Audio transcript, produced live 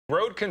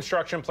Road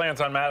construction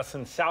plans on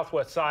Madison's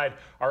southwest side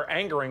are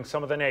angering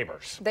some of the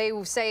neighbors. They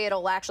say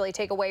it'll actually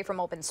take away from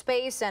open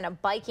space and a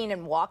biking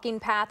and walking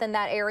path in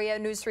that area.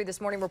 News 3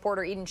 This Morning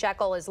reporter Eden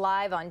Shekel is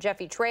live on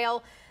Jeffy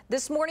Trail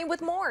this morning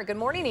with more. Good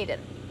morning, Eden.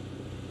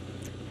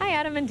 Hi,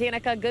 Adam and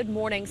Danica. Good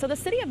morning. So the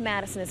city of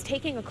Madison is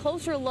taking a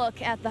closer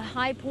look at the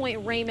High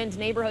Point Raymond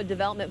neighborhood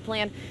development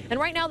plan.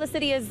 And right now the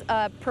city is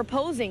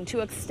proposing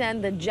to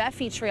extend the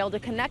Jeffy Trail to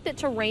connect it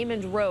to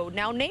Raymond Road.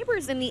 Now,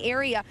 neighbors in the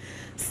area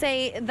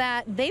say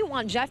that they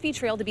want Jeffy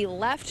Trail to be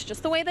left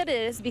just the way that it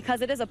is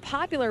because it is a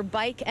popular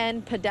bike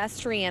and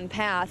pedestrian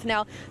path.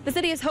 Now, the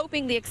city is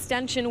hoping the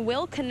extension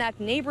will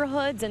connect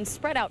neighborhoods and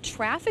spread out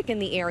traffic in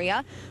the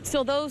area.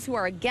 So those who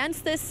are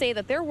against this say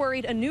that they're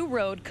worried a new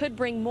road could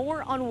bring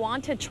more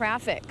unwanted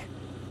traffic.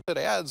 It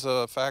adds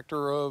a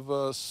factor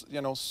of,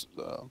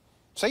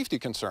 safety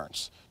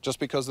concerns just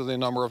because of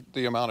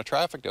the amount of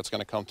traffic that's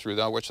going to come through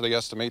now, which they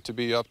estimate to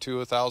be up to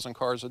 1,000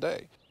 cars a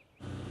day.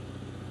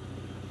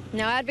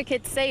 Now,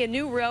 advocates say a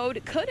new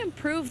road could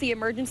improve the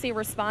emergency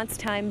response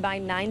time by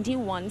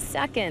 91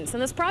 seconds.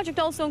 And this project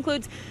also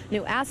includes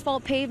new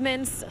asphalt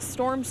pavements,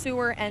 storm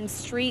sewer, and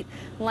street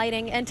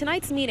lighting. And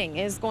tonight's meeting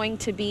is going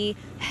to be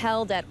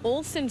held at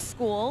Olson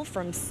School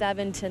from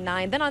 7 to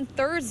 9. Then on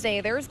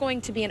Thursday, there's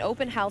going to be an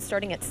open house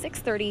starting at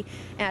 6:30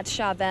 at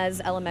Chavez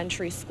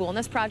Elementary School. And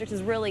this project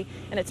is really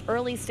in its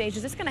early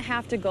stages. It's going to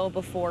have to go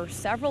before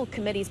several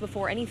committees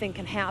before anything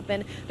can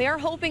happen. They are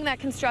hoping that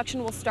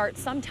construction will start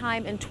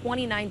sometime in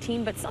 2019.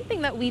 But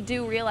something that we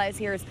do realize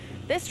here is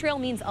this trail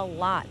means a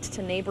lot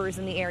to neighbors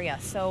in the area.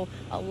 So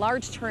a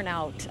large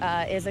turnout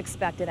is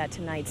expected at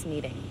tonight's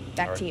meeting.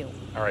 Back to you.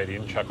 All right,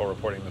 Eden Shekel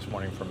reporting this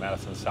morning from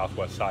Madison's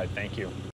southwest side. Thank you.